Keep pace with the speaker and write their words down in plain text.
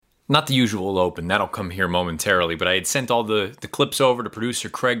Not the usual open. That'll come here momentarily. But I had sent all the clips over to producer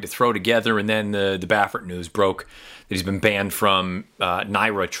Craig to throw together, and then the Baffert news broke that he's been banned from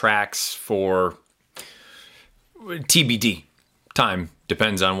NYRA tracks for TBD. Time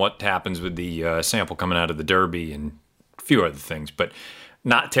depends on what happens with the sample coming out of the Derby and a few other things. But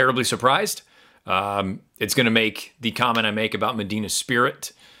not terribly surprised. It's going to make the comment I make about Medina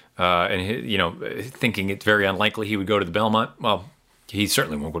Spirit and thinking it's very unlikely he would go to the Belmont. Well, he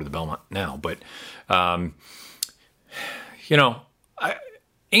certainly won't go to the Belmont now, but, and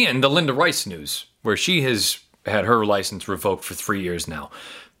the Linda Rice news, where she has had her license revoked for 3 years now.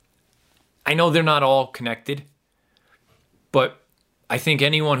 I know they're not all connected, but I think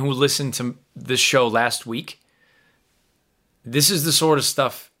anyone who listened to this show last week, this is the sort of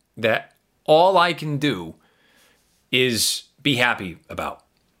stuff that all I can do is be happy about.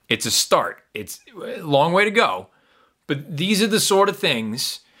 It's a start. It's a long way to go. But these are the sort of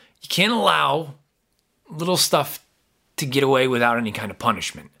things you can't allow little stuff to get away without any kind of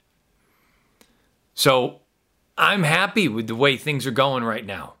punishment. So I'm happy with the way things are going right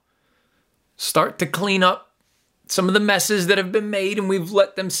now. Start to clean up some of the messes that have been made, and we've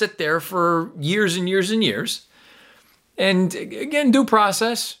let them sit there for years and years and years. And again, due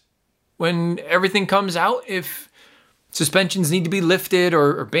process. When everything comes out, if suspensions need to be lifted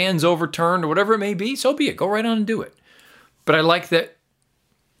or bans overturned or whatever it may be, so be it. Go right on and do it. But I like that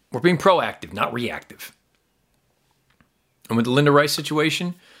we're being proactive, not reactive. And with the Linda Rice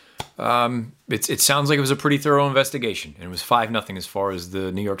situation, it sounds like it was a pretty thorough investigation. And it was 5-0 as far as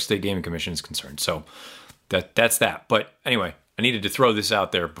the New York State Gaming Commission is concerned. So that's that. But anyway, I needed to throw this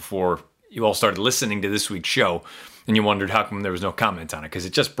out there before you all started listening to this week's show. And you wondered how come there was no comment on it, because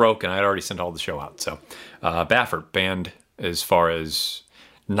it just broke and I'd already sent all the show out. So Baffert banned as far as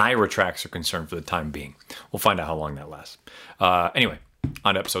NYRA tracks are concerned for the time being. We'll find out how long that lasts. Anyway,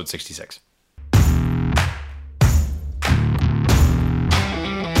 on to episode 66.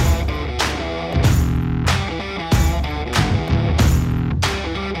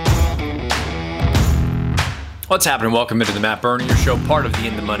 What's happening? Welcome into the Matt Bernier Show, part of the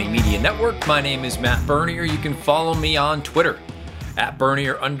In the Money Media Network. My name is Matt Bernier. You can follow me on Twitter at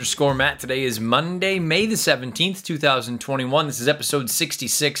Bernier_Matt. Today is Monday, May the 17th, 2021. This is episode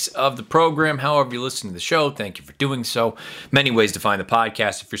 66 of the program. However you listen to the show, thank you for doing so. Many ways to find the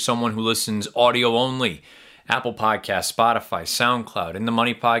podcast. If you're someone who listens audio only, Apple Podcasts, Spotify, SoundCloud,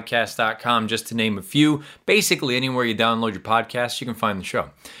 InTheMoneyPodcast.com, just to name a few. Basically, anywhere you download your podcast, you can find the show.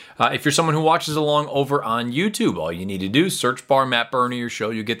 If you're someone who watches along over on YouTube, all you need to do, search bar Matt Bernier Show.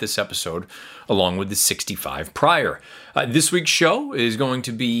 You get this episode along with the 65 prior. This week's show is going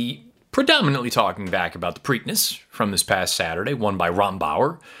to be predominantly talking back about the Preakness from this past Saturday, won by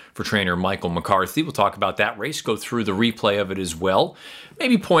Rombauer for trainer Michael McCarthy. We'll talk about that race, go through the replay of it as well,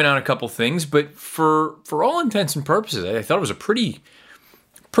 maybe point out a couple things, but for all intents and purposes, I thought it was a pretty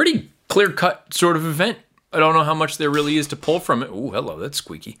clear-cut sort of event. I don't know how much there really is to pull from it. Ooh, hello, that's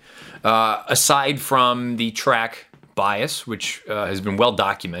squeaky. Aside from the track bias, which has been well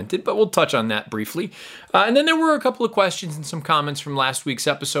documented, but we'll touch on that briefly. And then there were a couple of questions and some comments from last week's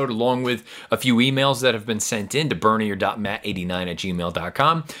episode, along with a few emails that have been sent in to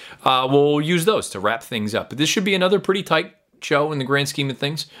bernier.matt89@gmail.com. We'll use those to wrap things up. But this should be another pretty tight show in the grand scheme of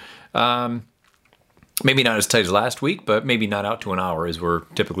things. Maybe not as tight as last week, but maybe not out to an hour as we're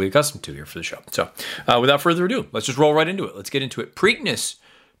typically accustomed to here for the show. So without further ado, let's just roll right into it. Let's get into it. Preakness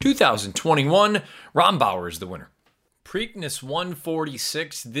 2021, Rombauer is the winner. Preakness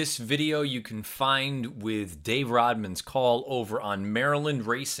 146. This video you can find with Dave Rodman's call over on Maryland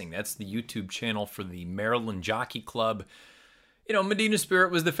Racing. That's the YouTube channel for the Maryland Jockey Club. You know, Medina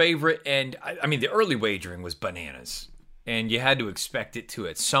Spirit was the favorite, and I mean, the early wagering was bananas, and you had to expect it to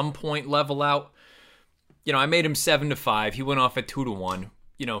at some point level out. You know, I made him 7-5. He went off at 2-1.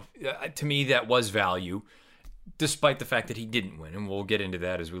 You know, to me, that was value, despite the fact that he didn't win. And we'll get into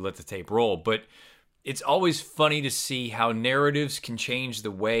that as we let the tape roll. But it's always funny to see how narratives can change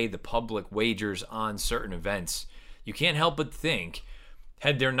the way the public wagers on certain events. You can't help but think,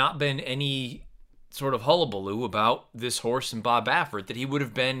 had there not been any sort of hullabaloo about this horse and Bob Baffert, that he would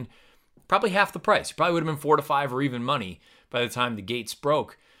have been probably half the price. He probably would have been 4-5 or even money by the time the gates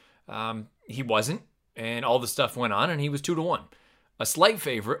broke. He wasn't. And all the stuff went on, and he was 2-1. A slight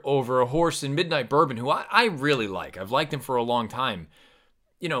favorite over a horse in Midnight Bourbon, who I really like. I've liked him for a long time.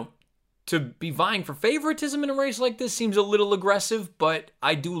 You know, to be vying for favoritism in a race like this seems a little aggressive, but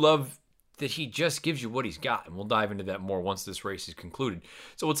I do love that he just gives you what he's got, and we'll dive into that more once this race is concluded.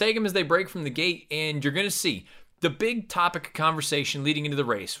 So we'll take him as they break from the gate, and you're going to see the big topic of conversation leading into the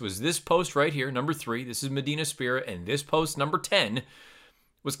race was this post right here, number 3. This is Medina Spirit, and this post, number 10,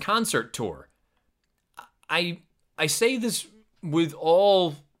 was Concert Tour. I say this with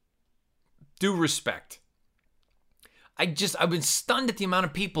all due respect. I've been stunned at the amount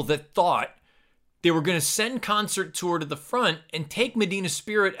of people that thought they were going to send Concert Tour to the front and take Medina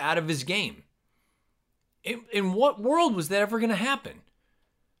Spirit out of his game. In what world was that ever going to happen?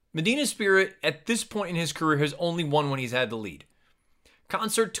 Medina Spirit, at this point in his career, has only won when he's had the lead.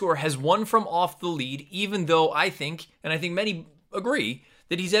 Concert Tour has won from off the lead, even though I think, and I think many agree,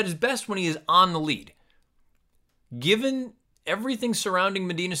 that he's at his best when he is on the lead. Given everything surrounding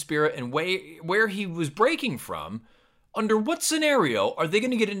Medina Spirit and where he was breaking from, under what scenario are they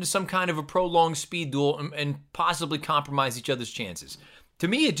going to get into some kind of a prolonged speed duel and possibly compromise each other's chances? To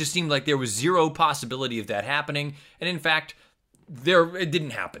me, it just seemed like there was zero possibility of that happening, and in fact, it didn't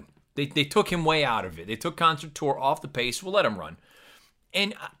happen. They took him way out of it. They took Concert Tour off the pace. We'll let him run.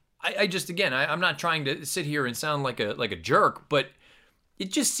 And I just, again, I'm not trying to sit here and sound like a jerk, but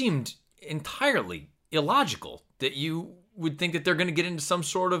it just seemed entirely illogical that you would think that they're going to get into some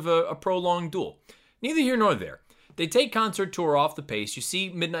sort of a prolonged duel. Neither here nor there. They take Concert Tour off the pace. You see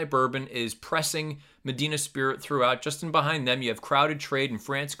Midnight Bourbon is pressing Medina Spirit throughout. Just in behind them, you have Crowded Trade and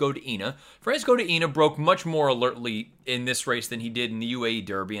Francisco de Ina. Francisco de Ina broke much more alertly in this race than he did in the UAE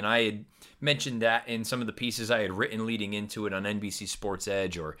Derby, and I had mentioned that in some of the pieces I had written leading into it on NBC Sports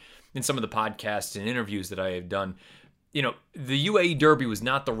Edge or in some of the podcasts and interviews that I have done. You know, the UAE Derby was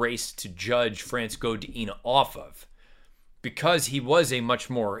not the race to judge Francisco de Ina off of, because he was a much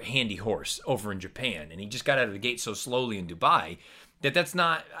more handy horse over in Japan, and he just got out of the gate so slowly in Dubai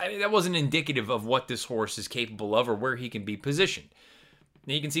that wasn't indicative of what this horse is capable of or where he can be positioned.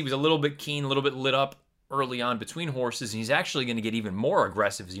 Now you can see he was a little bit keen, a little bit lit up early on between horses, and he's actually going to get even more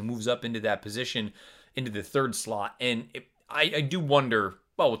aggressive as he moves up into that position, into the third slot. And I do wonder,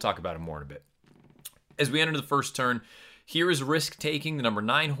 well, we'll talk about it more in a bit. As we enter the first turn, here is Risk Taking, the number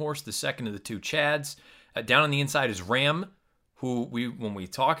 9 horse, the second of the two Chads. Down on the inside is Ram, who when we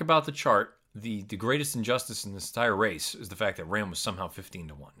talk about the chart, the greatest injustice in this entire race is the fact that Ram was somehow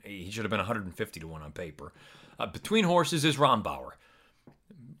 15-1. He should have been 150-1 on paper. Between horses is Rombauer.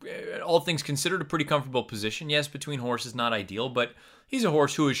 All things considered, a pretty comfortable position. Yes, between horses, not ideal, but he's a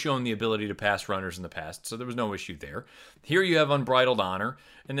horse who has shown the ability to pass runners in the past, so there was no issue there. Here you have Unbridled Honor,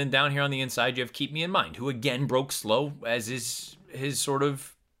 and then down here on the inside you have Keep Me in Mind, who again broke slow, as is his sort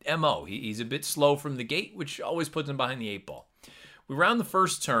of MO. He's a bit slow from the gate, which always puts him behind the 8 ball. We round the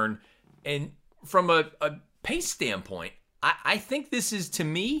first turn, and from a pace standpoint, I think this is, to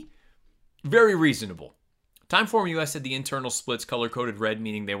me, very reasonable. Timeform US had the internal splits color-coded red,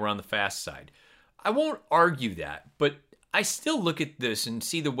 meaning they were on the fast side. I won't argue that, but I still look at this and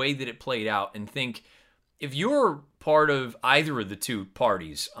see the way that it played out and think, if you're part of either of the two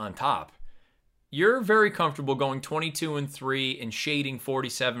parties on top, you're very comfortable going 22-3 and shading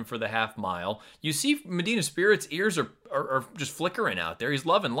 47 for the half mile. You see Medina Spirit's ears are just flickering out there. He's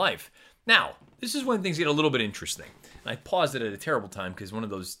loving life. Now, this is when things get a little bit interesting. And I paused it at a terrible time because one of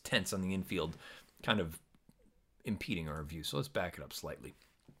those tents on the infield kind of impeding our view. So let's back it up slightly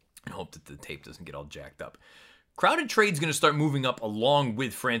and hope that the tape doesn't get all jacked up. Crowded Trade's going to start moving up along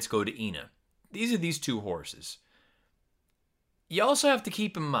with Francisco de Ina. These are these two horses. You also have to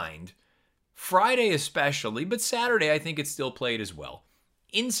keep in mind, Friday especially, but Saturday I think it's still played as well.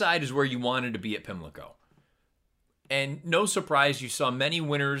 Inside is where you wanted to be at Pimlico. And no surprise, you saw many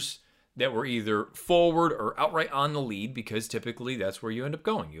winners that were either forward or outright on the lead, because typically that's where you end up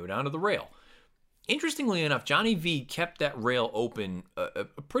going. You go down to the rail. Interestingly enough, Johnny V kept that rail open a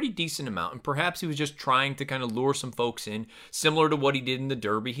pretty decent amount, and perhaps he was just trying to kind of lure some folks in, similar to what he did in the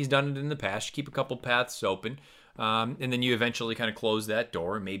Derby. He's done it in the past. You keep a couple paths open, and then you eventually kind of close that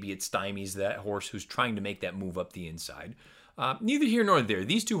door, and maybe it stymies that horse who's trying to make that move up the inside. Neither here nor there.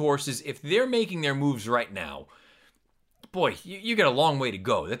 These two horses, if they're making their moves right now, boy, you got a long way to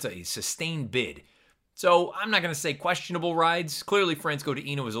go. That's a sustained bid. So I'm not going to say questionable rides. Clearly, Francisco de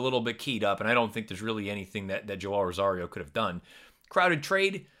Ina was a little bit keyed up, and I don't think there's really anything that Joel Rosario could have done. Crowded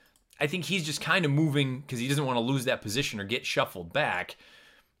Trade, I think he's just kind of moving because he doesn't want to lose that position or get shuffled back.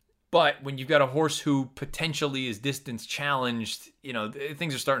 But when you've got a horse who potentially is distance challenged, you know,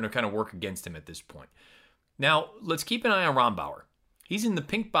 things are starting to kind of work against him at this point. Now, let's keep an eye on Rombauer. He's in the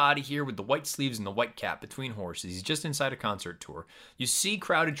pink body here with the white sleeves and the white cap between horses. He's just inside a Concert Tour. You see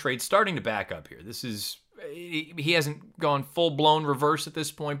Crowded Trade starting to back up here. He hasn't gone full-blown reverse at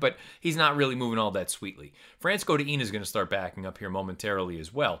this point, but he's not really moving all that sweetly. Francisco de Ina is going to start backing up here momentarily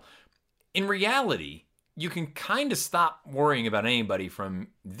as well. In reality, you can kind of stop worrying about anybody from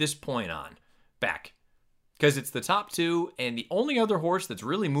this point on back, because it's the top two, and the only other horse that's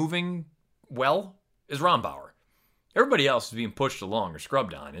really moving well is Rombauer. Everybody else is being pushed along or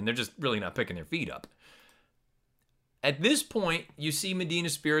scrubbed on, and they're just really not picking their feet up. At this point, you see Medina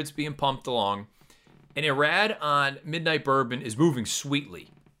Spirits being pumped along, and Irad on Midnight Bourbon is moving sweetly.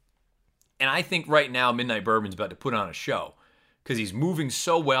 And I think right now Midnight Bourbon's about to put on a show because he's moving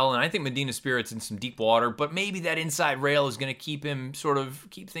so well, and I think Medina Spirit's in some deep water, but maybe that inside rail is going to keep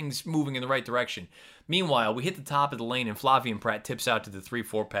things moving in the right direction. Meanwhile, we hit the top of the lane, and Flavien Prat tips out to the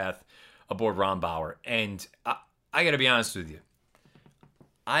 3-4 path aboard Rombauer. And I got to be honest with you,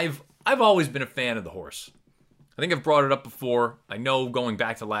 I've always been a fan of the horse. I think I've brought it up before. I know going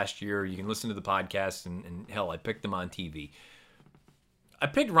back to last year, you can listen to the podcast, and hell, I picked them on TV. I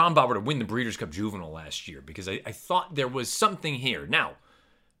picked Rombauer to win the Breeders' Cup Juvenile last year because I thought there was something here. Now,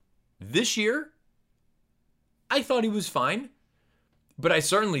 this year, I thought he was fine, but I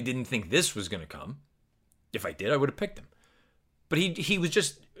certainly didn't think this was going to come. If I did, I would have picked him. But he was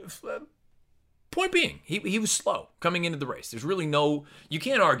just... Point being, he was slow coming into the race. There's really no... You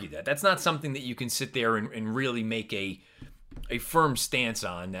can't argue that. That's not something that you can sit there and really make a firm stance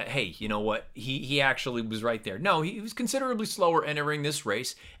on that, hey, you know what, he actually was right there. No, he was considerably slower entering this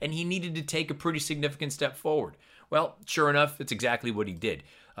race, and he needed to take a pretty significant step forward. Well, sure enough, it's exactly what he did.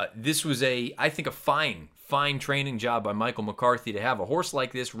 This was I think a fine training job by Michael McCarthy to have a horse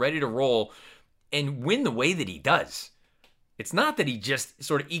like this ready to roll and win the way that he does. It's not that he just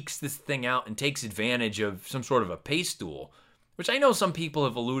sort of ekes this thing out and takes advantage of some sort of a pace stool, which I know some people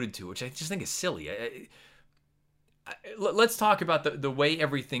have alluded to, which I just think is silly. Let's talk about the way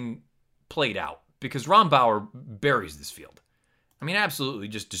everything played out, because Rombauer buries this field. I mean, absolutely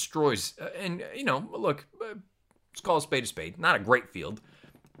just destroys. And, look, let's call a spade. Not a great field,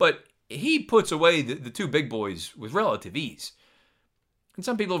 but he puts away the two big boys with relative ease. And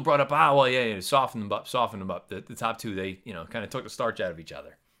some people have brought up, soften them up. The top two, they, kind of took the starch out of each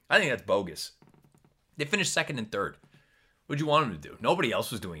other. I think that's bogus. They finished second and third. What'd you want them to do? Nobody else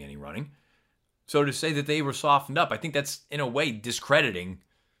was doing any running. So to say that they were softened up, I think that's, in a way, discrediting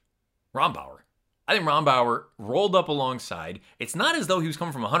Rombauer. I think Rombauer rolled up alongside. It's not as though he was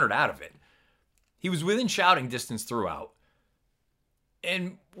coming from 100 out of it. He was within shouting distance throughout.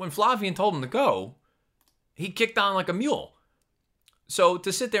 And when Flavien told him to go, he kicked on like a mule. So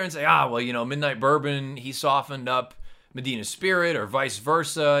to sit there and say, Midnight Bourbon, he softened up Medina Spirit, or vice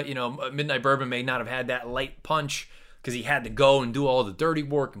versa. Midnight Bourbon may not have had that light punch because he had to go and do all the dirty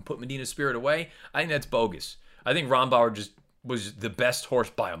work and put Medina Spirit away. I think that's bogus. I think Rombauer just was the best horse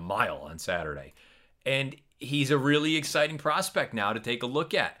by a mile on Saturday. And he's a really exciting prospect now to take a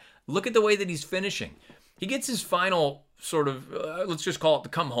look at. Look at the way that he's finishing. He gets his final sort of, let's just call it the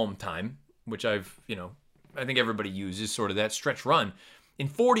come home time, which I think everybody uses, sort of that stretch run, in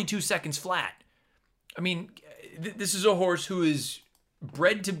 42 seconds flat. I mean, this is a horse who is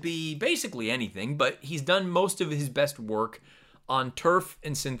bred to be basically anything, but he's done most of his best work on turf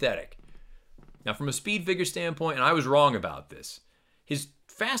and synthetic. Now, from a speed figure standpoint, and I was wrong about this, his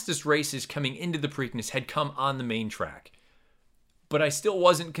fastest races coming into the Preakness had come on the main track. But I still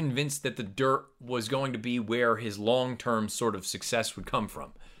wasn't convinced that the dirt was going to be where his long-term sort of success would come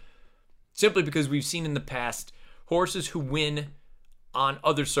from. Simply because we've seen in the past horses who win on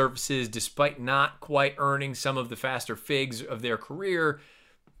other surfaces despite not quite earning some of the faster figs of their career,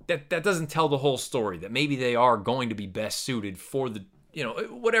 that doesn't tell the whole story, that maybe they are going to be best suited for the,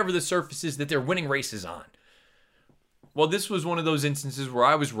 whatever the surface is that they're winning races on. Well, this was one of those instances where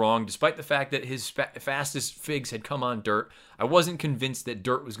I was wrong. Despite the fact that his fastest figs had come on dirt, I wasn't convinced that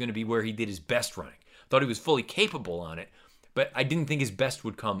dirt was going to be where he did his best running. Thought he was fully capable on it, but I didn't think his best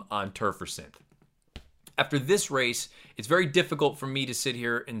would come on turf or synth. After this race, it's very difficult for me to sit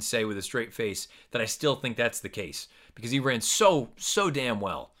here and say with a straight face that I still think that's the case, because he ran so damn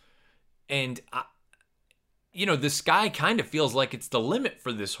well. And, the sky kind of feels like it's the limit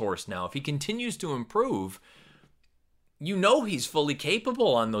for this horse now. If he continues to improve, he's fully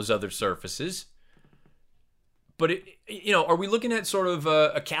capable on those other surfaces. But, are we looking at sort of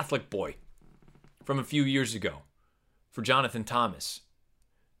a Catholic boy from a few years ago for Jonathan Thomas,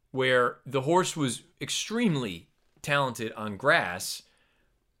 where the horse was extremely talented on grass,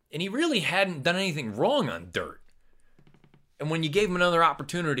 and he really hadn't done anything wrong on dirt. And when you gave him another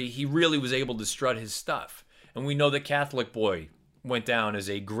opportunity, he really was able to strut his stuff. And we know that Catholic Boy went down as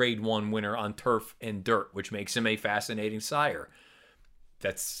a Grade 1 winner on turf and dirt, which makes him a fascinating sire.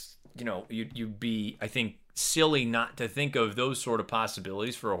 That's, you'd be, I think, silly not to think of those sort of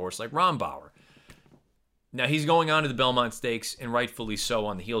possibilities for a horse like Rombauer. Now, he's going on to the Belmont Stakes, and rightfully so,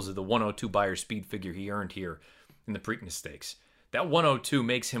 on the heels of the 102 Beyer speed figure he earned here in the Preakness Stakes. That 102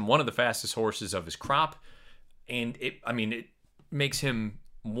 makes him one of the fastest horses of his crop, and it makes him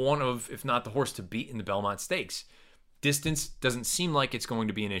one of, if not the horse to beat in the Belmont Stakes. Distance doesn't seem like it's going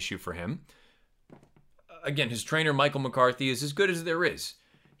to be an issue for him. Again, his trainer, Michael McCarthy, is as good as there is.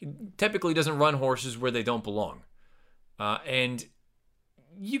 He typically doesn't run horses where they don't belong. And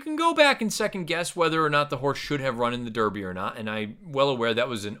you can go back and second guess whether or not the horse should have run in the Derby or not. And I'm well aware that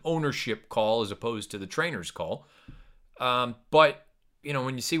was an ownership call as opposed to the trainer's call. But,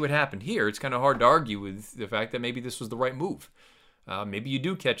 when you see what happened here, it's kind of hard to argue with the fact that maybe this was the right move. Maybe you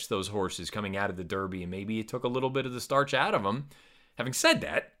do catch those horses coming out of the Derby, and maybe it took a little bit of the starch out of them. Having said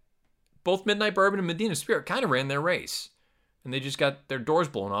that, both Midnight Bourbon and Medina Spirit kind of ran their race, and they just got their doors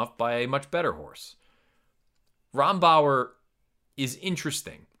blown off by a much better horse. Rombauer is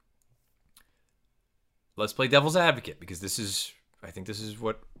interesting. Let's play devil's advocate, because I think this is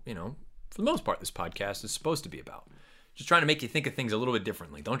what, for the most part, this podcast is supposed to be about. Just trying to make you think of things a little bit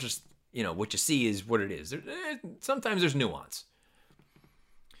differently. Don't just, what you see is what it is. Sometimes there's nuance.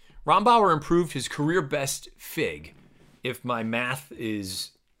 Rombauer improved his career best fig, if my math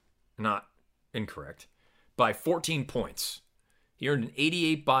is not incorrect, by 14 points. He earned an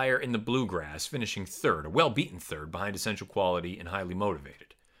 88 buyer in the Bluegrass, finishing third, a well-beaten third behind Essential Quality and Highly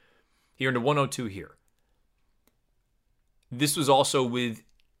Motivated. He earned a 102 here. This was also with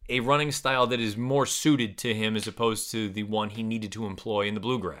a running style that is more suited to him as opposed to the one he needed to employ in the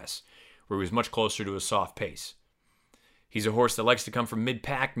Bluegrass, where he was much closer to a soft pace. He's a horse that likes to come from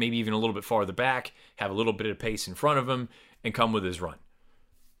mid-pack, maybe even a little bit farther back, have a little bit of pace in front of him, and come with his run.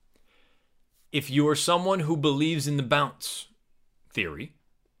 If you are someone who believes in the bounce theory,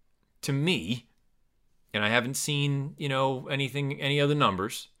 to me, and I haven't seen, any other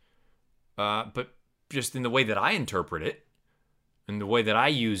numbers, but just in the way that I interpret it, and the way that I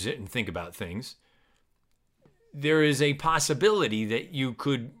use it and think about things, there is a possibility that you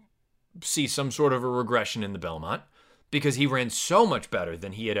could see some sort of a regression in the Belmont, because he ran so much better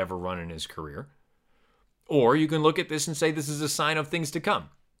than he had ever run in his career. Or you can look at this and say this is a sign of things to come,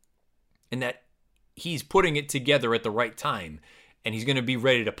 and that he's putting it together at the right time, and he's going to be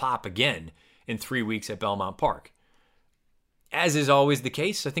ready to pop again in 3 weeks at Belmont Park. As is always the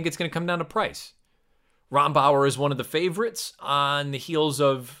case, I think it's going to come down to price. Rombauer is one of the favorites on the heels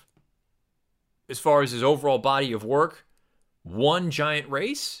of, as far as his overall body of work, one giant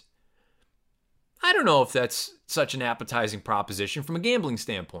race. I don't know if that's such an appetizing proposition from a gambling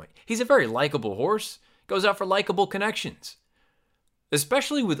standpoint. He's a very likable horse. Goes out for likable connections.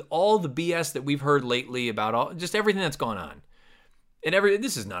 Especially with all the BS that we've heard lately about just everything that's gone on. And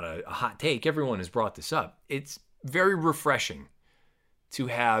this is not a hot take. Everyone has brought this up. It's very refreshing to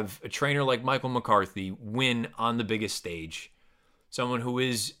have a trainer like Michael McCarthy win on the biggest stage. Someone who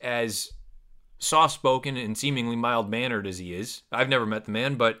is as soft-spoken and seemingly mild-mannered as he is. I've never met the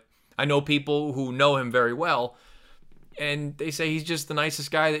man, but I know people who know him very well, and they say he's just the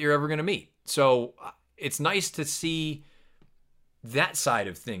nicest guy that you're ever going to meet. So it's nice to see that side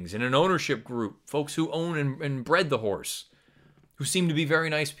of things in an ownership group, folks who own and bred the horse, who seem to be very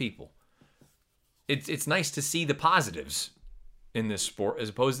nice people. It's nice to see the positives in this sport as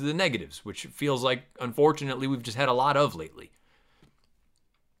opposed to the negatives, which feels like, unfortunately, we've just had a lot of lately.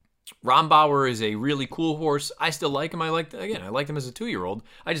 Rombauer is a really cool horse. I still like him. I liked him as a 2-year-old.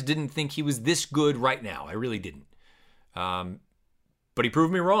 I just didn't think he was this good right now. I really didn't. But he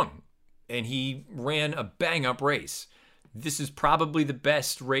proved me wrong, and he ran a bang-up race. This is probably the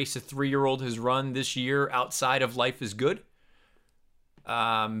best race a 3-year-old has run this year outside of Life is Good.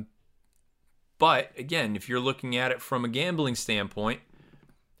 But, again, if you're looking at it from a gambling standpoint,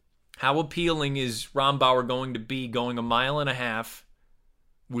 how appealing is Rombauer going to be going 1.5 miles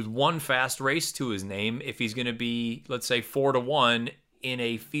with one fast race to his name if he's going to be, let's say, 4-1 in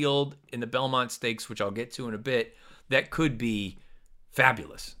a field in the Belmont Stakes, which I'll get to in a bit, that could be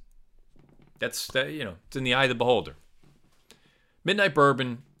fabulous. It's in the eye of the beholder. Midnight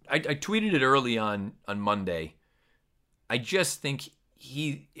Bourbon, I tweeted it early on Monday. I just think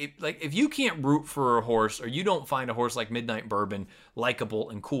if you can't root for a horse, or you don't find a horse like Midnight Bourbon likable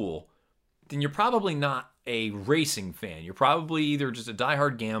and cool, then you're probably not a racing fan. You're probably either just a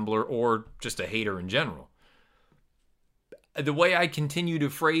diehard gambler or just a hater in general. The way I continue to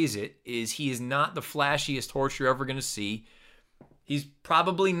phrase it is he is not the flashiest horse you're ever going to see. He's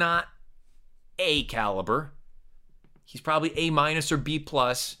probably not A caliber. He's probably A- or B+,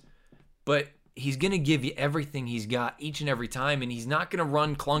 but he's going to give you everything he's got each and every time, and he's not going to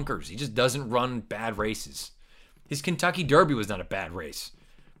run clunkers. He just doesn't run bad races. His Kentucky Derby was not a bad race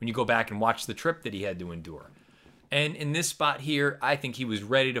when you go back and watch the trip that he had to endure. And in this spot here, I think he was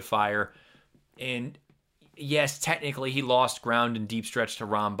ready to fire. And yes, technically he lost ground in deep stretch to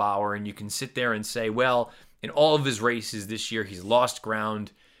Rombauer, and you can sit there and say, well, in all of his races this year, he's lost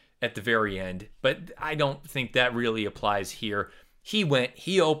ground at the very end, but I don't think that really applies here. He went,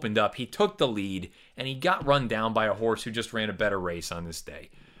 he opened up, he took the lead, and he got run down by a horse who just ran a better race on this day.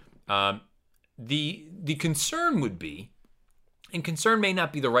 The concern would be, and concern may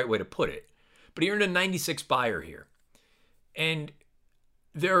not be the right way to put it, but he earned a 96 Beyer here. And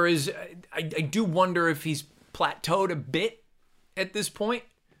there is, I do wonder if he's plateaued a bit at this point,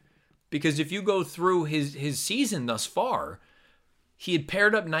 because if you go through his season thus far, he had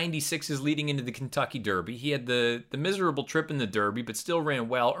paired up 96s leading into the Kentucky Derby. He had the miserable trip in the Derby, but still ran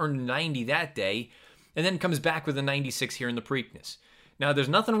well, earned 90 that day, and then comes back with a 96 here in the Preakness. Now, there's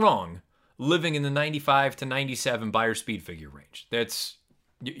nothing wrong living in the 95 to 97 Beyer speed figure range.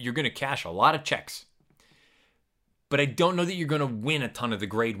 You're going to cash a lot of checks. But I don't know that you're going to win a ton of the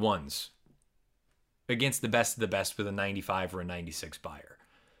grade ones against the best of the best with a 95 or a 96 Beyer.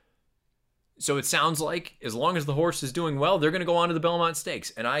 So it sounds like as long as the horse is doing well, they're going to go on to the Belmont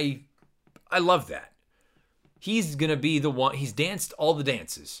Stakes. And I love that. He's going to be the one. He's danced all the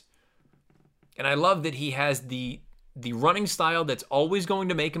dances. And I love that he has the running style that's always going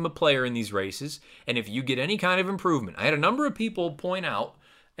to make him a player in these races. And if you get any kind of improvement, I had a number of people point out,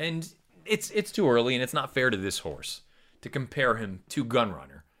 and it's too early and it's not fair to this horse to compare him to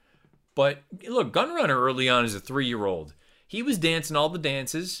Gunrunner. But look, Gunrunner early on as a 3-year-old, he was dancing all the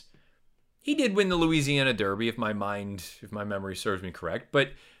dances. He did win the Louisiana Derby, if my memory serves me correct,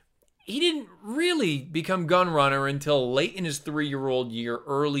 but he didn't really become Gunrunner until late in his 3-year-old year,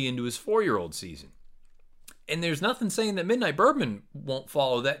 early into his 4-year-old season. And there's nothing saying that Midnight Bourbon won't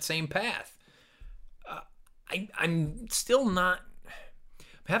follow that same path. I'm still not...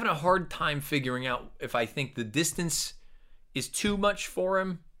 I'm having a hard time figuring out if I think the distance is too much for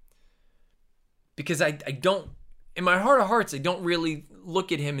him. Because I don't... In my heart of hearts, I don't really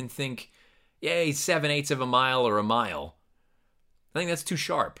look at him and think, yeah, he's 7/8 of a mile or a mile. I think that's too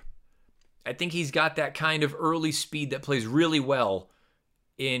sharp. I think he's got that kind of early speed that plays really well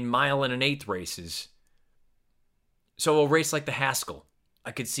in 1 1/8 races. So a race like the Haskell,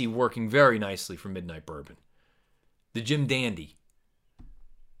 I could see working very nicely for Midnight Bourbon. The Jim Dandy.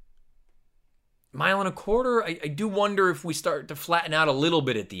 1 1/4, I do wonder if we start to flatten out a little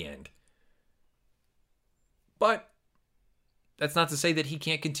bit at the end. But that's not to say that he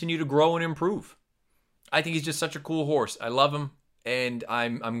can't continue to grow and improve. I think he's just such a cool horse. I love him, and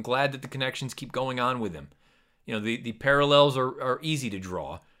I'm glad that the connections keep going on with him. You know, the parallels are easy to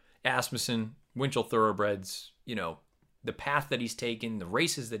draw. Asmussen, Winchell Thoroughbreds, you know, the path that he's taken, the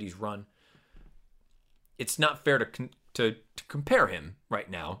races that he's run. It's not fair to compare him right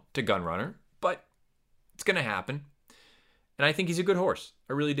now to Gunrunner, but it's going to happen. And I think he's a good horse.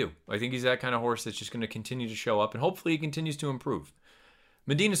 I really do. I think he's that kind of horse that's just going to continue to show up, and hopefully he continues to improve.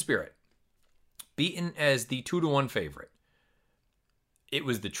 Medina Spirit, beaten as the 2-1 favorite. It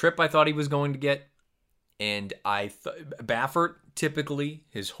was the trip I thought he was going to get, and Baffert, typically,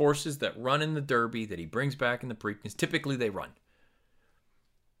 his horses that run in the Derby, that he brings back in the Preakness, typically they run.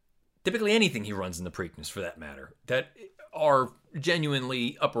 Typically anything he runs in the Preakness, for that matter, that are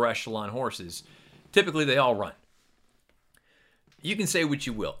genuinely upper echelon horses, typically they all run. You can say what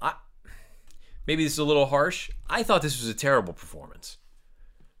you will. Maybe this is a little harsh. I thought this was a terrible performance.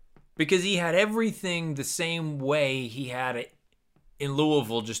 Because he had everything the same way he had it in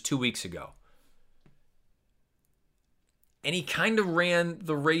Louisville just 2 weeks ago. And he kind of ran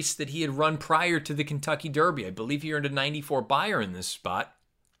the race that he had run prior to the Kentucky Derby. I believe he earned a 94 Beyer in this spot.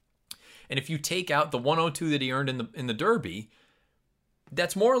 And if you take out the 102 that he earned in the Derby,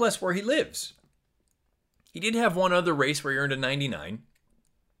 that's more or less where he lives. He did have one other race where he earned a 99.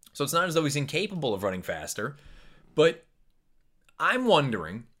 So it's not as though he's incapable of running faster. But I'm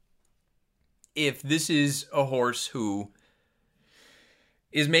wondering if this is a horse who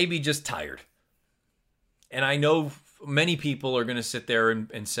is maybe just tired. And I know many people are going to sit there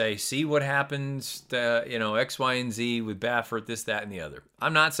and say, see what happens to, X, Y, and Z with Baffert, this, that, and the other.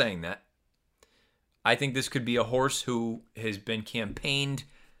 I'm not saying that. I think this could be a horse who has been campaigned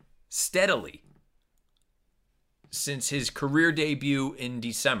steadily since his career debut in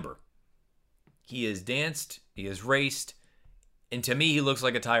December. He has danced, he has raced, and to me, he looks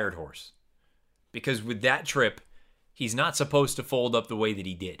like a tired horse. Because with that trip, he's not supposed to fold up the way that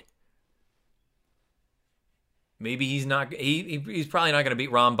he did. Maybe he's not. He's probably not going to beat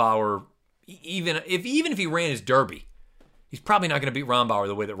Rombauer, even if he ran his Derby. He's probably not going to beat Rombauer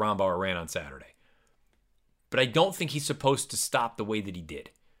the way that Rombauer ran on Saturday. But I don't think he's supposed to stop the way that he did.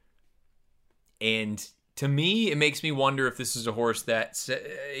 And to me, it makes me wonder if this is a horse that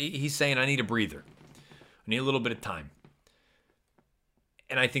he's saying, I need a breather. I need a little bit of time.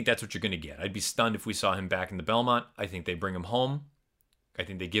 And I think that's what you're going to get. I'd be stunned if we saw him back in the Belmont. I think they bring him home. I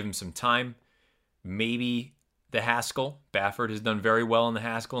think they give him some time. Maybe the Haskell. Baffert has done very well in the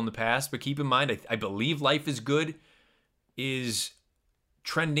Haskell in the past, but keep in mind, I believe Life is Good is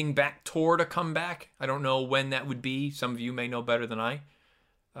trending back toward a comeback. I don't know when that would be. Some of you may know better than I.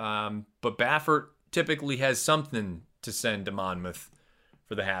 But Baffert typically has something to send to Monmouth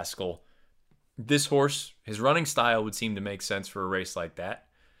for the Haskell. This horse, his running style would seem to make sense for a race like that.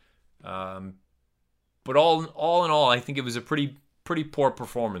 But all in all, I think it was a pretty poor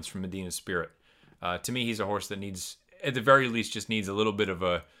performance from Medina Spirit. To me, he's a horse that needs, at the very least, just needs a little bit of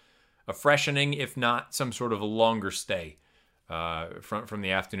a freshening, if not some sort of a longer stay from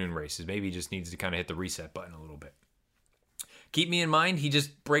the afternoon races. Maybe he just needs to kind of hit the reset button a little bit. Keep me in mind, he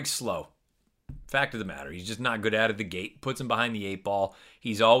just breaks slow. Fact of the matter, he's just not good out of the gate. Puts him behind the 8-ball.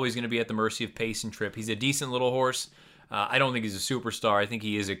 He's always going to be at the mercy of pace and trip. He's a decent little horse. I don't think he's a superstar. I think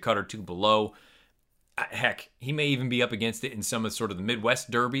he is a cut or two below. Heck, he may even be up against it in some of sort of the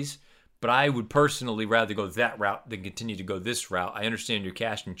Midwest derbies. But I would personally rather go that route than continue to go this route. I understand you're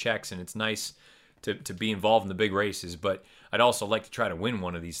cashing checks, and it's nice to be involved in the big races. But I'd also like to try to win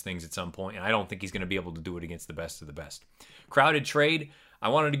one of these things at some point, and I don't think he's going to be able to do it against the best of the best. Crowded Trade, I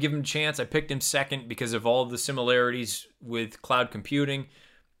wanted to give him a chance. I picked him second because of all the similarities with cloud computing.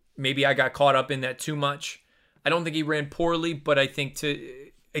 Maybe I got caught up in that too much. I don't think he ran poorly, but I think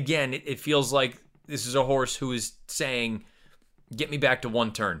it feels like this is a horse who is saying, get me back to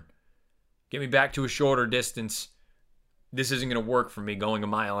one turn. Get me back to a shorter distance. This isn't going to work for me going a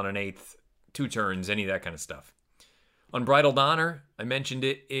mile and an eighth, 2 turns, any of that kind of stuff. Unbridled Honor, I mentioned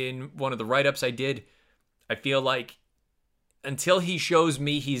it in one of the write-ups I did. I feel like until he shows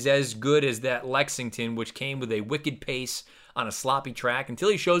me he's as good as that Lexington, which came with a wicked pace on a sloppy track, until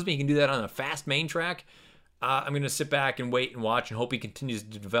he shows me he can do that on a fast main track, I'm going to sit back and wait and watch and hope he continues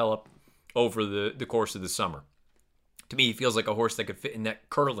to develop over the course of the summer. To me, he feels like a horse that could fit in that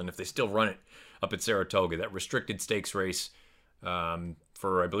Curlin if they still run it up at Saratoga, that restricted stakes race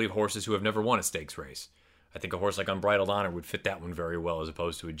for, I believe, horses who have never won a stakes race. I think a horse like Unbridled Honor would fit that one very well as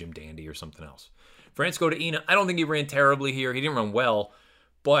opposed to a Jim Dandy or something else. Francisco de Ina, I don't think he ran terribly here. He didn't run well,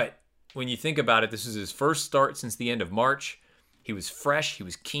 but when you think about it, this is his first start since the end of March. He was fresh. He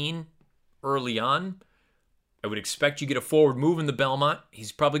was keen early on. I would expect you get a forward move in the Belmont.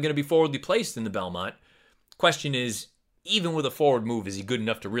 He's probably going to be forwardly placed in the Belmont. Question is, even with a forward move, is he good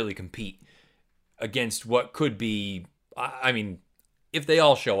enough to really compete against what could be, I mean, if they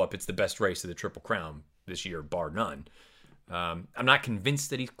all show up, it's the best race of the Triple Crown this year, bar none. I'm not convinced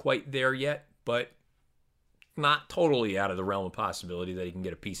that he's quite there yet, but not totally out of the realm of possibility that he can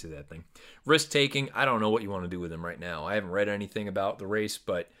get a piece of that thing. Risk-taking, I don't know what you want to do with him right now. I haven't read anything about the race,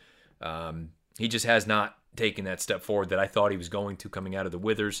 but he just has not taken that step forward that I thought he was going to coming out of the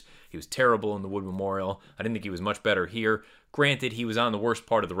Withers. He was terrible in the Wood Memorial. I didn't think he was much better here. Granted, he was on the worst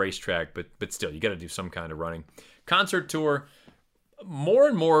part of the racetrack, but still, you got to do some kind of running. Concert Tour, more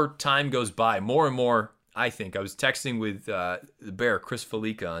and more time goes by. More and more, I think. I was texting with the Bear, Chris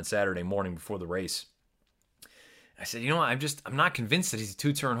Felica, on Saturday morning before the race. I said, I'm not convinced that he's a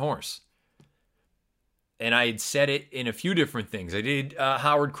 2-turn horse. And I had said it in a few different things. I did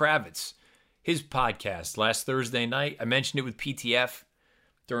Howard Kravitz, his podcast last Thursday night. I mentioned it with PTF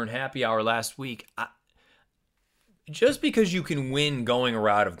during Happy Hour last week. Just because you can win going a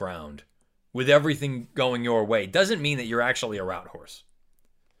route of ground with everything going your way doesn't mean that you're actually a route horse.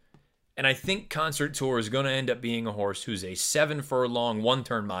 And I think Concert Tour is going to end up being a horse who's a 7-furlong,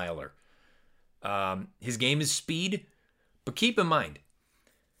 1-turn miler. His game is speed, but keep in mind,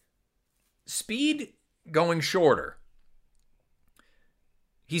 speed going shorter.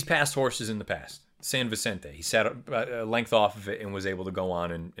 He's passed horses in the past. San Vicente, he sat a length off of it and was able to go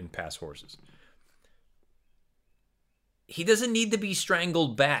on and pass horses. He doesn't need to be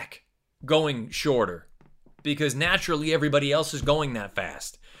strangled back going shorter because naturally everybody else is going that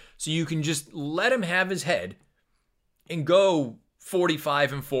fast. So you can just let him have his head and go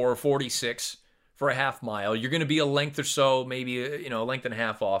 45 and 4, 46 for a half mile. You're going to be a length or so, maybe a length and a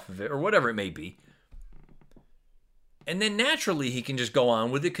half off of it or whatever it may be. And then naturally he can just go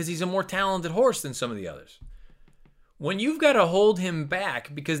on with it because he's a more talented horse than some of the others. When you've got to hold him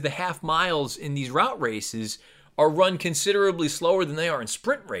back because the half miles in these route races are run considerably slower than they are in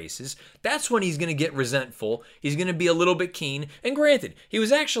sprint races, that's when he's going to get resentful. He's going to be a little bit keen. And granted, he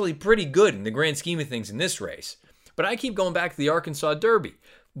was actually pretty good in the grand scheme of things in this race. But I keep going back to the Arkansas Derby.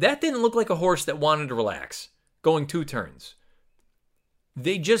 That didn't look like a horse that wanted to relax, going 2 turns.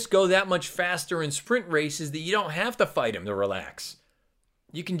 They just go that much faster in sprint races that you don't have to fight him to relax.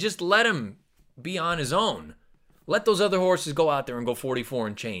 You can just let him be on his own. Let those other horses go out there and go 44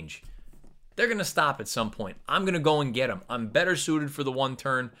 and change. They're going to stop at some point. I'm going to go and get them. I'm better suited for the one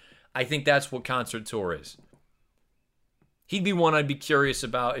turn. I think that's what Concert Tour is. He'd be one I'd be curious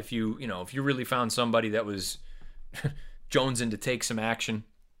about if you really found somebody that was jonesing to take some action.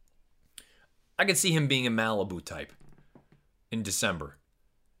 I could see him being a Malibu type in December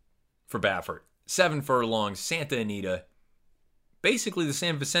for Baffert. 7 furlongs, Santa Anita. Basically the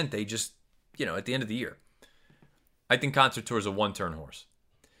San Vicente, just, at the end of the year. I think Concert Tour is a one-turn horse.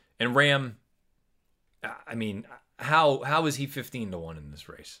 And Ram, I mean, how is he 15-1 in this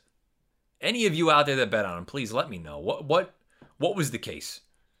race? Any of you out there that bet on him, please let me know. What was the case?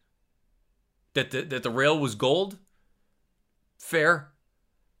 That the rail was gold? Fair.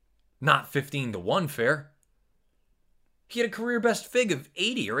 Not 15-1 fair. He had a career best fig of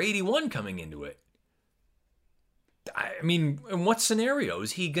 80 or 81 coming into it. I mean, in what scenario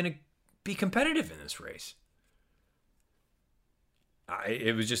is he going to be competitive in this race?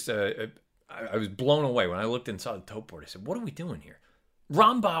 It was just I was blown away when I looked and saw the tote board. I said, "What are we doing here?"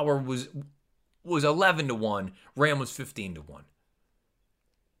 Rombauer was 11-1. Ram was 15-1.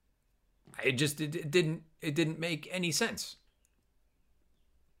 It didn't make any sense.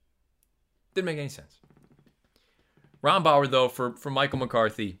 Didn't make any sense. Rombauer, though, for Michael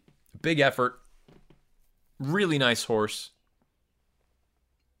McCarthy, big effort, really nice horse.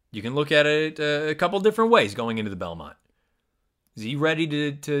 You can look at it a couple different ways going into the Belmont. Is he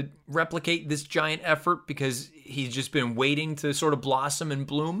ready to replicate this giant effort because he's just been waiting to sort of blossom and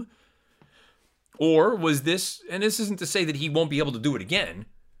bloom? Or was this, and this isn't to say that he won't be able to do it again,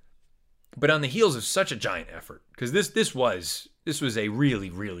 but on the heels of such a giant effort, because this was a really,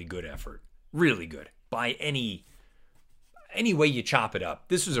 really good effort. Really good. By any way you chop it up,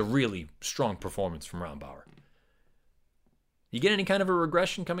 this was a really strong performance from Rombauer. You get any kind of a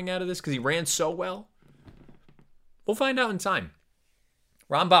regression coming out of this because he ran so well? We'll find out in time.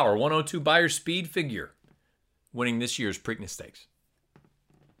 Rombauer, 102 Beyer speed figure, winning this year's Preakness Stakes.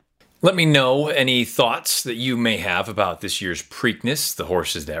 Let me know any thoughts that you may have about this year's Preakness, the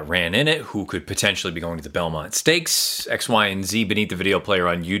horses that ran in it, who could potentially be going to the Belmont Stakes, X, Y, and Z beneath the video player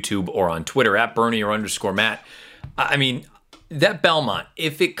on YouTube or on Twitter at Bernie or _Matt. I mean, that Belmont,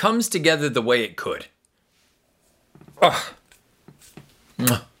 if it comes together the way it could,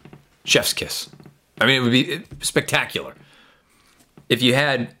 chef's kiss. I mean, it would be spectacular. If you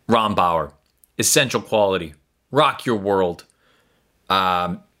had Rombauer, Essential Quality, Rock Your World,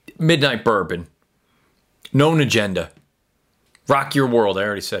 Midnight Bourbon, Known Agenda, Rock Your World, I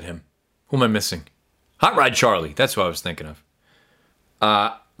already said him. Who am I missing? Hot Rod Charlie, that's what I was thinking of.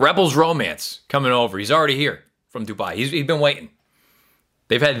 Rebels Romance, coming over. He's already here from Dubai. He's been waiting.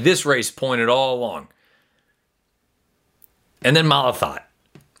 They've had this race pointed all along. And then Malathot.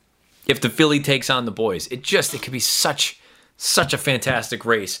 If the filly takes on the boys, it could be such a fantastic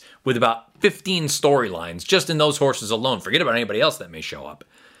race with about 15 storylines just in those horses alone. Forget about anybody else that may show up.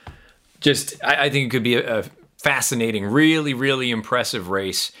 I think it could be a fascinating, really, really impressive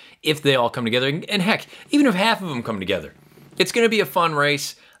race if they all come together. And heck, even if half of them come together, it's going to be a fun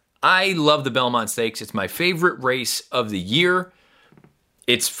race. I love the Belmont Stakes. It's my favorite race of the year.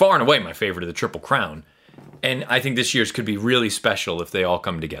 It's far and away my favorite of the Triple Crown. And I think this year's could be really special if they all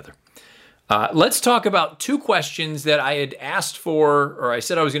come together. Let's talk about two questions that I had asked for, or I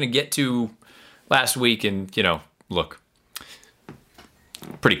said I was going to get to last week. And, look,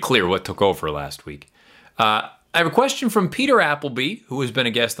 pretty clear what took over last week. I have a question from Peter Appleby, who has been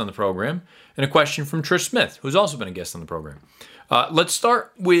a guest on the program, and a question from Trish Smith, who's also been a guest on the program. Let's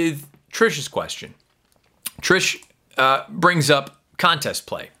start with Trish's question. Trish brings up contest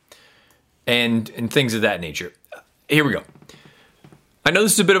play and things of that nature. Here we go. I know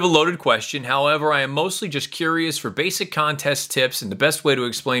this is a bit of a loaded question. However, I am mostly just curious for basic contest tips and the best way to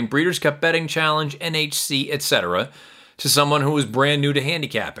explain Breeders' Cup Betting Challenge, NHC, etc. to someone who is brand new to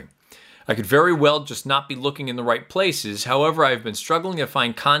handicapping. I could very well just not be looking in the right places. However, I've been struggling to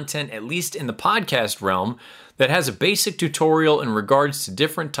find content, at least in the podcast realm, that has a basic tutorial in regards to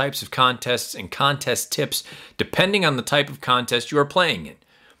different types of contests and contest tips depending on the type of contest you are playing in.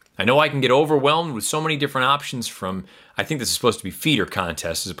 I know I can get overwhelmed with so many different options from, I think this is supposed to be feeder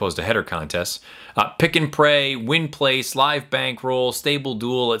contests as opposed to header contests, pick and pray, win place, live bankroll, stable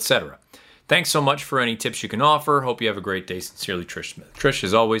duel, etc. Thanks so much for any tips you can offer. Hope you have a great day. Sincerely, Trish Smith. Trish,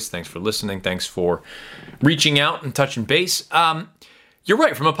 as always, thanks for listening. Thanks for reaching out and touching base. You're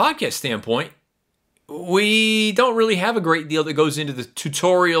right. From a podcast standpoint, we don't really have a great deal that goes into the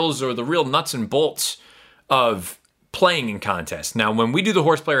tutorials or the real nuts and bolts of playing in contests. Now, when we do the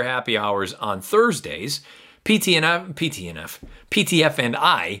Horse Player Happy Hours on Thursdays, PTF and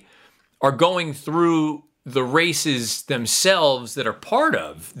I are going through the races themselves that are part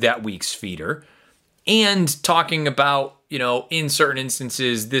of that week's feeder and talking about, in certain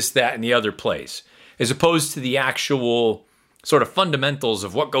instances, this, that, and the other plays, as opposed to the actual sort of fundamentals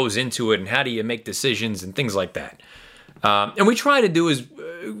of what goes into it and how do you make decisions and things like that. And we try to do as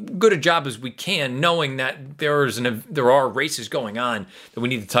good a job as we can, knowing that there are races going on that we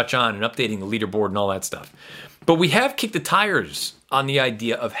need to touch on and updating the leaderboard and all that stuff. But we have kicked the tires on the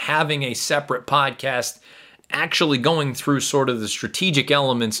idea of having a separate podcast actually going through sort of the strategic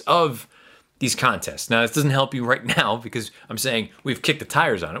elements of these contests. Now, this doesn't help you right now because I'm saying we've kicked the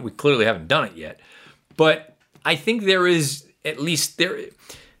tires on it. We clearly haven't done it yet. But I think there is at least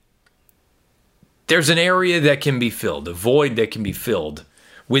there's an area that can be filled, a void that can be filled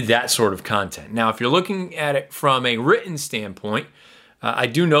with that sort of content. Now, if you're looking at it from a written standpoint, I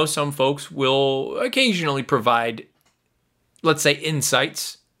do know some folks will occasionally provide, let's say,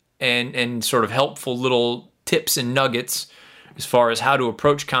 insights and sort of helpful little tips and nuggets as far as how to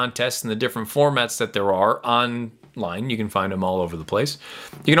approach contests and the different formats that there are online. You can find them all over the place.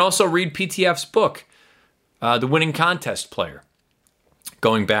 You can also read PTF's book, The Winning Contest Player,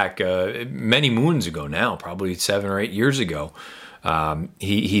 going back many moons ago now, probably 7 or 8 years ago.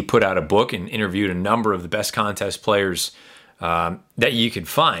 He put out a book and interviewed a number of the best contest players that you could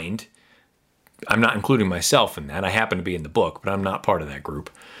find. I'm not including myself in that. I happen to be in the book, but I'm not part of that group.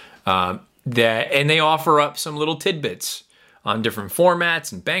 And they offer up some little tidbits on different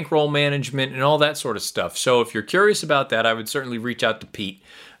formats and bankroll management and all that sort of stuff. So if you're curious about that, I would certainly reach out to Pete.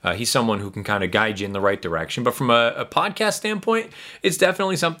 He's someone who can kind of guide you in the right direction. But from a podcast standpoint, it's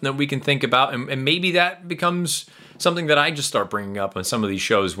definitely something that we can think about. And maybe that becomes something that I just start bringing up on some of these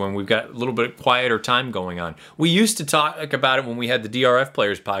shows when we've got a little bit quieter time going on. We used to talk about it when we had the DRF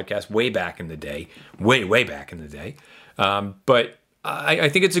Players podcast way back in the day. Way back in the day. But I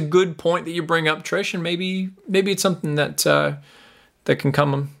think it's a good point that you bring up, Trish, and maybe it's something that that can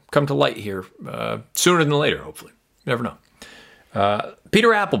come to light here sooner than later, hopefully. You never know.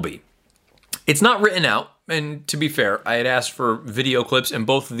 Peter Appleby. It's not written out, and to be fair, I had asked for video clips, and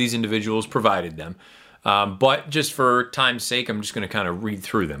both of these individuals provided them. But just for time's sake, I'm just going to kind of read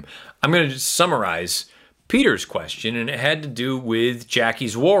through them. I'm going to just summarize Peter's question, and it had to do with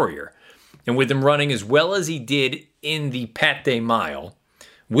Jackie's Warrior, and with him running as well as he did in the Pat Day Mile,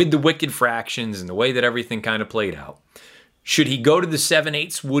 with the wicked fractions and the way that everything kind of played out. Should he go to the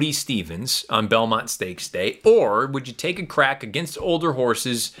 7/8 Woody Stevens on Belmont Stakes Day, or would you take a crack against older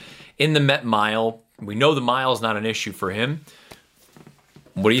horses in the Met Mile? We know the mile is not an issue for him.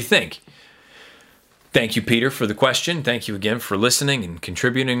 What do you think? Thank you, Peter, for the question. Thank you again for listening and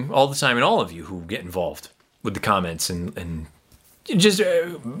contributing all the time, and all of you who get involved with the comments and just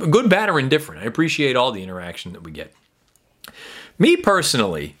good, bad, or indifferent. I appreciate all the interaction that we get. Me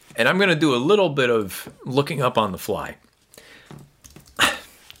personally, and I'm going to do a little bit of looking up on the fly.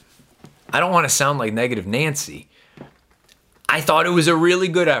 I don't want to sound like Negative Nancy. I thought it was a really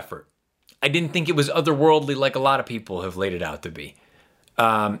good effort. I didn't think it was otherworldly like a lot of people have laid it out to be.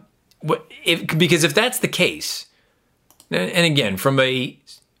 Because if that's the case, and again,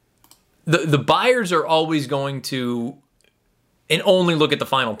 the buyers are always going to and only look at the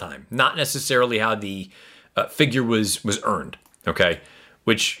final time, not necessarily how the figure was earned, okay?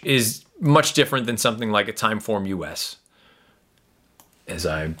 Which is much different than something like a Timeform US, as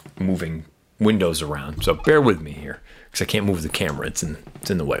I'm moving windows around. So bear with me here, because I can't move the camera. It's in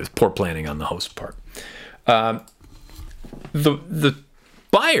the way. It's poor planning on the host's part. The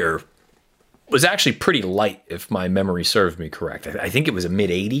buyer was actually pretty light, if my memory serves me correct. I think it was a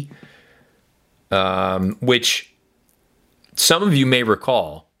mid-80, which some of you may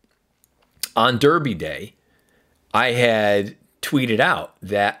recall. On Derby Day, I had tweeted out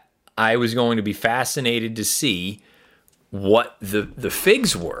that I was going to be fascinated to see what the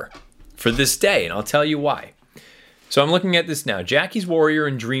figs were for this day, and I'll tell you why. So I'm looking at this now. Jackie's Warrior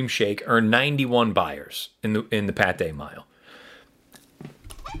and Dream Shake earned 91 buyers in the Pat Day Mile.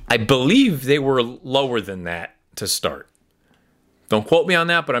 I believe they were lower than that to start. Don't quote me on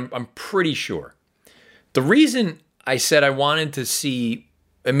that, but I'm pretty sure. The reason I said I wanted to see,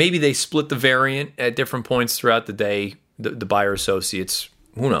 and maybe they split the variant at different points throughout the day, the buyer associates,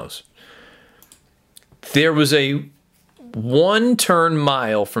 who knows. There was a one-turn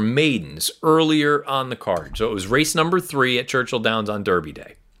mile for maidens earlier on the card. So it was race number 3 at Churchill Downs on Derby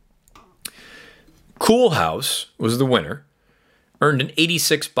Day. Cool House was the winner, earned an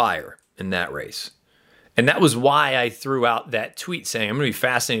 86 buyer in that race. And that was why I threw out that tweet saying I'm going to be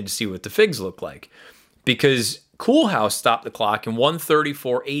fascinated to see what the figs look like. Because Cool House stopped the clock in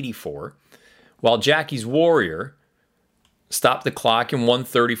 1:34.84, while Jackie's Warrior stopped the clock in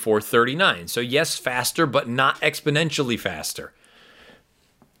 1:34:39. So yes, faster, but not exponentially faster.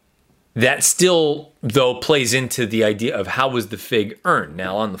 That still, though, plays into the idea of how was the fig earned.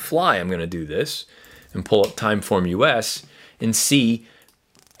 Now, on the fly, I'm going to do this and pull up Timeform US and see.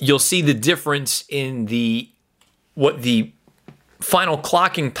 You'll see the difference in what the final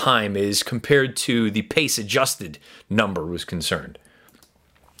clocking time is compared to the pace-adjusted number was concerned.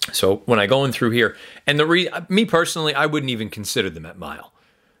 So when I go in through here, and me personally, I wouldn't even consider the Met Mile.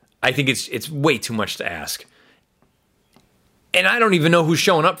 I think it's way too much to ask. And I don't even know who's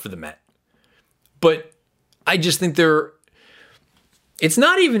showing up for the Met. But I just think it's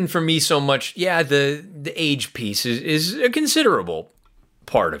not even for me so much, the age piece is a considerable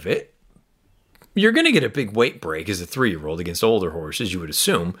part of it. You're going to get a big weight break as a 3-year-old against older horses, you would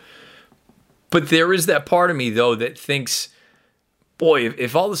assume. But there is that part of me, though, that thinks, boy,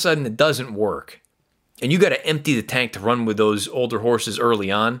 if all of a sudden it doesn't work, and you got to empty the tank to run with those older horses early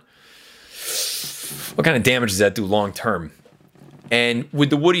on, what kind of damage does that do long term? And with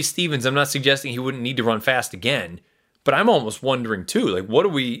the Woody Stephens, I'm not suggesting he wouldn't need to run fast again, but I'm almost wondering too, like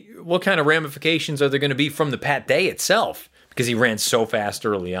what kind of ramifications are there going to be from the Pat Day itself? Because he ran so fast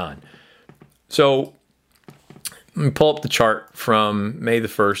early on. So let me pull up the chart from May the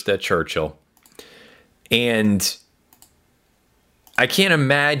 1st at Churchill. And I can't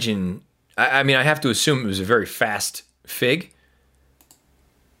imagine, I mean, I have to assume it was a very fast fig.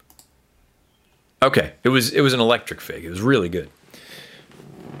 Okay, it was an electric fig. It was really good.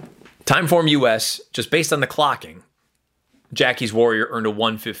 Timeform US, just based on the clocking, Jackie's Warrior earned a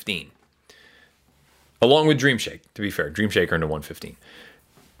 115. Along with Dreamshake, to be fair. Dreamshake earned a 115.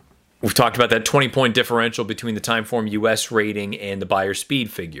 We've talked about that 20-point differential between the Timeform US rating and the Beyer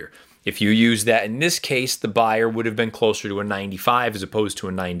speed figure. If you use that in this case, the Beyer would have been closer to a 95 as opposed to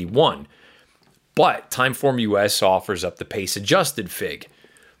a 91. But Timeform US offers up the pace-adjusted fig.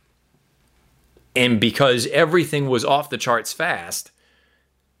 And because everything was off the charts fast,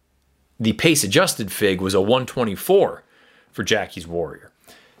 the pace-adjusted fig was a 124 for Jackie's Warrior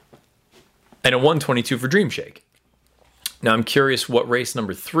and a 122 for Dreamshake. Now, I'm curious what race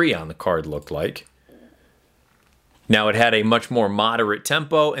number 3 on the card looked like. Now, it had a much more moderate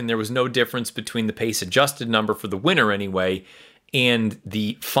tempo, and there was no difference between the pace-adjusted number for the winner anyway and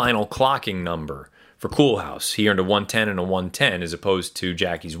the final clocking number for Coolhouse. He earned a 110 and a 110 as opposed to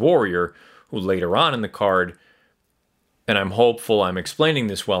Jackie's Warrior, who later on in the card, and I'm hopeful I'm explaining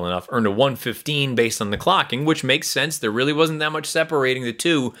this well enough, earned a 115 based on the clocking, which makes sense. There really wasn't that much separating the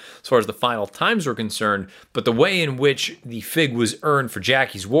two as far as the final times were concerned, but the way in which the fig was earned for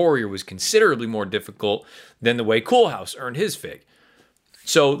Jackie's Warrior was considerably more difficult than the way Coolhouse earned his fig.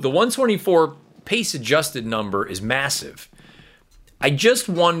 So the 124 pace-adjusted number is massive. I just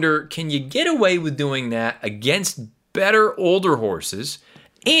wonder, can you get away with doing that against better older horses?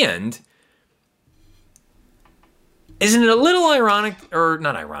 And isn't it a little ironic, or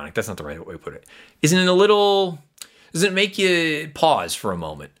not ironic, that's not the right way to put it. Does it make you pause for a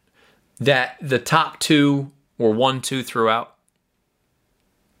moment that the top 2 were 1-2 throughout?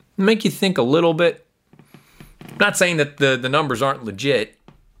 Make you think a little bit. I'm not saying that the numbers aren't legit,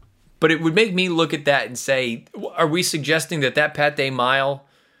 but it would make me look at that and say, are we suggesting that Pat Day Mile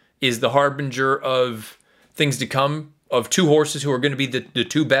is the harbinger of things to come? Of 2 horses who are going to be the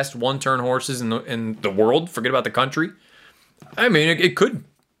 2 best one-turn horses in the world. Forget about the country. I mean, it could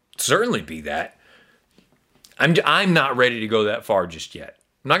certainly be that. I'm not ready to go that far just yet.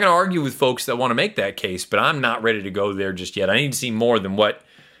 I'm not going to argue with folks that want to make that case, but I'm not ready to go there just yet. I need to see more than what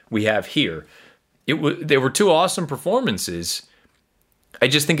we have here. They were 2 awesome performances. I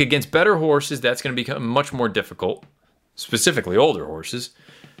just think against better horses, that's going to become much more difficult, specifically older horses.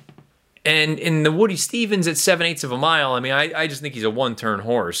 And in the Woody Stephens at 7/8 of a mile, I mean, I just think he's a one-turn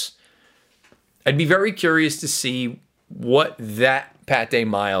horse. I'd be very curious to see what that Pat Day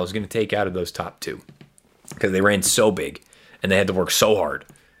Mile is going to take out of those top 2. Because they ran so big and they had to work so hard.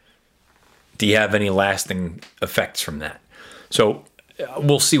 Do you have any lasting effects from that? So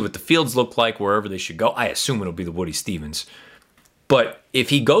we'll see what the fields look like wherever they should go. I assume it'll be the Woody Stephens. But if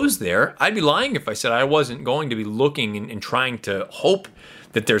he goes there, I'd be lying if I said I wasn't going to be looking and trying to hope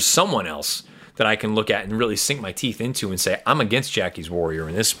that there's someone else that I can look at and really sink my teeth into and say, I'm against Jackie's Warrior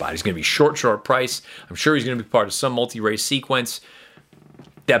in this spot. He's going to be short price. I'm sure he's going to be part of some multi-race sequence.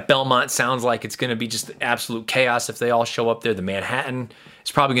 That Belmont sounds like it's going to be just absolute chaos if they all show up there. The Manhattan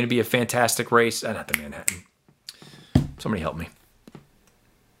is probably going to be a fantastic race. Not the Manhattan. Somebody help me.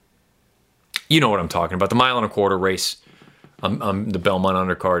 You know what I'm talking about. The 1.25 mile race. The Belmont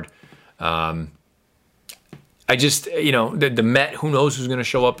undercard. I just, the Met, who knows who's going to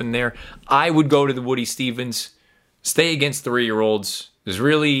show up in there. I would go to the Woody Stephens stay against 3-year-olds. There's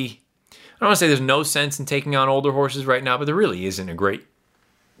really, I don't want to say there's no sense in taking on older horses right now, but there really isn't a great,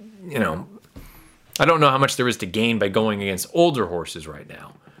 I don't know how much there is to gain by going against older horses right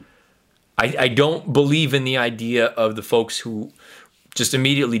now. I don't believe in the idea of the folks who just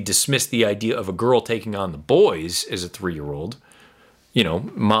immediately dismiss the idea of a girl taking on the boys as a 3-year-old.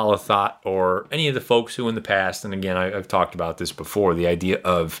 Malathat or any of the folks who in the past, and again, I've talked about this before, the idea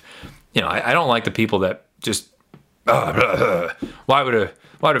of, I don't like the people that just, why would a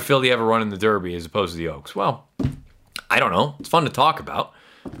filly ever run in the Derby as opposed to the Oaks? Well, I don't know. It's fun to talk about.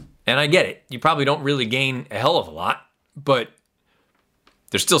 And I get it. You probably don't really gain a hell of a lot, but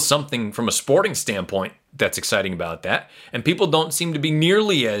there's still something from a sporting standpoint that's exciting about that. And people don't seem to be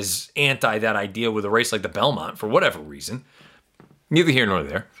nearly as anti that idea with a race like the Belmont for whatever reason. Neither here nor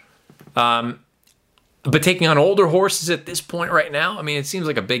there. But taking on older horses at this point right now, it seems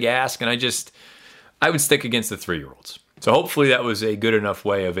like a big ask, and I would stick against the 3-year-olds. So hopefully that was a good enough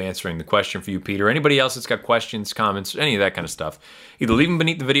way of answering the question for you, Peter. Anybody else that's got questions, comments, any of that kind of stuff, either leave them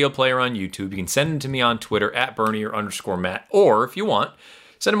beneath the video player on YouTube. You can send them to me on Twitter at Bernier_Matt, or if you want,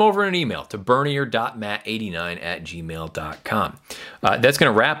 send them over an email to bernier.matt89@gmail.com. That's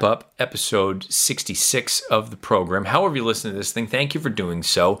going to wrap up episode 66 of the program. However you listen to this thing, thank you for doing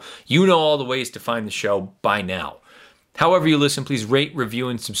so. You know all the ways to find the show by now. However you listen, please rate, review,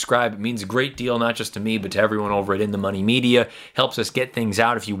 and subscribe. It means a great deal, not just to me, but to everyone over at In the Money Media. Helps us get things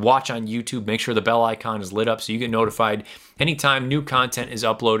out. If you watch on YouTube, make sure the bell icon is lit up so you get notified anytime new content is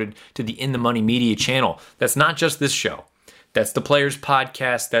uploaded to the In the Money Media channel. That's not just this show. That's the Players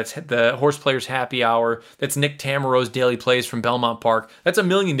Podcast. That's the Horse Players Happy Hour. That's Nick Tamarow's Daily Plays from Belmont Park. That's a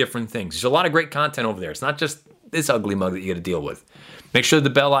million different things. There's a lot of great content over there. It's not just this ugly mug that you got to deal with. Make sure the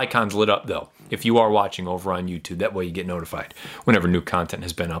bell icon's lit up, though, if you are watching over on YouTube. That way you get notified whenever new content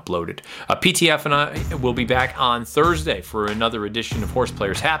has been uploaded. PTF and I will be back on Thursday for another edition of Horse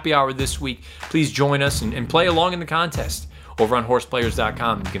Players Happy Hour this week. Please join us and play along in the contest. Over on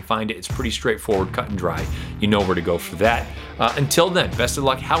horseplayers.com, you can find it. It's pretty straightforward, cut and dry. You know where to go for that. Until then, best of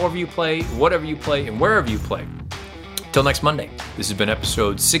luck however you play, whatever you play, and wherever you play. Till next Monday, this has been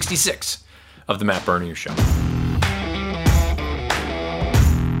episode 66 of The Matt Bernier Show.